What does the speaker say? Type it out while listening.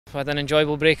We had an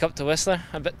enjoyable break up to Whistler,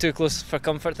 a bit too close for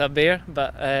comfort to a bear,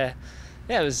 but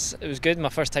yeah, it was good. My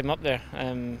first time up there,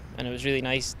 and it was really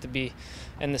nice to be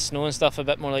in the snow and stuff, a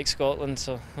bit more like Scotland,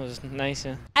 so it was nice.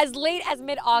 Yeah. As late as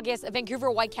mid-August, Vancouver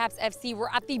Whitecaps FC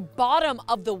were at the bottom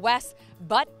of the West,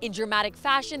 but in dramatic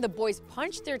fashion, the boys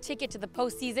punched their ticket to the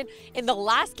postseason in the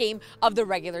last game of the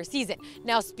regular season.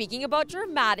 Now, speaking about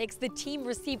dramatics, the team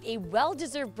received a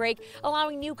well-deserved break,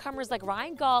 allowing newcomers like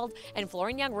Gauld and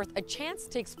Florian Jungwirth a chance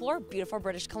to explore beautiful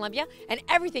British Columbia and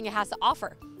everything it has to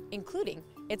offer, including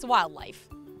its wildlife.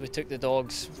 We took the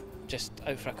dogs just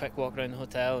out for a quick walk around the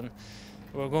hotel, and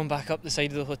we were going back up the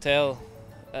side of the hotel,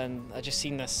 and I just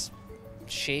seen this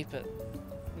shape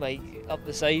like up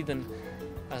the side, and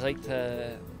I was like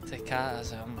to Kat, I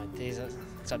was like, oh my days,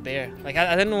 it's a bear. Like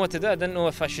I didn't know what to do. I didn't know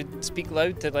if I should speak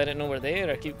loud to let it know we're there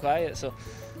or keep quiet. So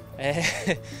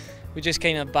we just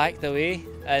kind of backed away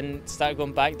and started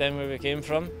going back down where we came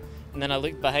from. And then I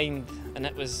looked behind, and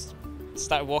it was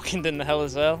started walking down the hill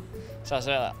as well. So I was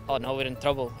like, oh no, we're in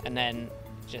trouble. And then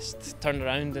just turned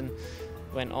around and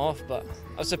went off. But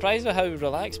I was surprised by how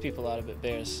relaxed people are about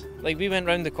bears. Like we went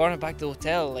round the corner back to the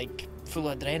hotel, like full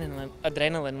of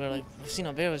adrenaline. We were like, we've seen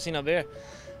a bear.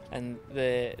 And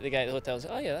the guy at the hotel was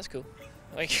like, oh yeah, that's cool.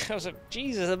 Like I was like,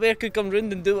 Jesus, a bear could come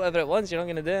round and do whatever it wants. You're not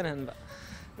going to do anything. But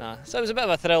nah, so it was a bit of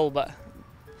a thrill, but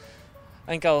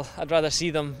I think I'd rather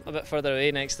see them a bit further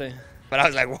away next time. But I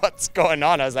was like, what's going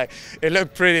on? I was like, it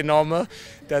looked pretty normal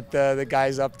that the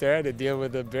guys up there, they deal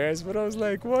with the bears. But I was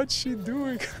like, what's she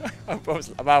doing? It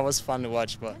was fun to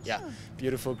watch, but yeah,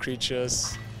 beautiful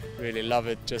creatures. Really love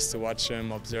it just to watch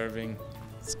them, observing.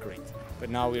 It's great. But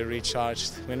now we're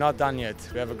recharged. We're not done yet.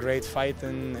 We have a great fight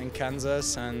in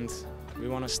Kansas, and we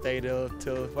want to stay till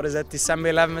what is it,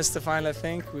 December 11th is the final, I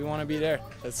think. We want to be there.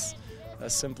 That's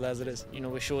as simple as it is. You know,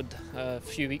 we showed a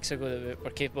few weeks ago that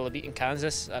we're capable of beating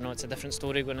Kansas. I know it's a different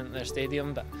story going into their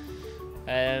stadium, but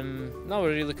no, we're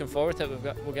really looking forward to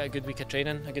it. We'll get a good week of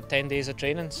training, a good 10 days of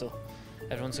training, so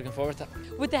everyone's looking forward to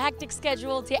it. With the hectic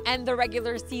schedule to end the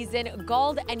regular season,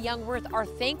 Gauld and Jungwirth are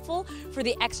thankful for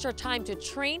the extra time to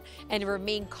train and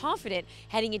remain confident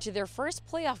heading into their first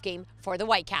playoff game for the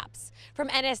Whitecaps. From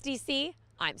NSDC,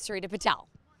 I'm Sarita Patel.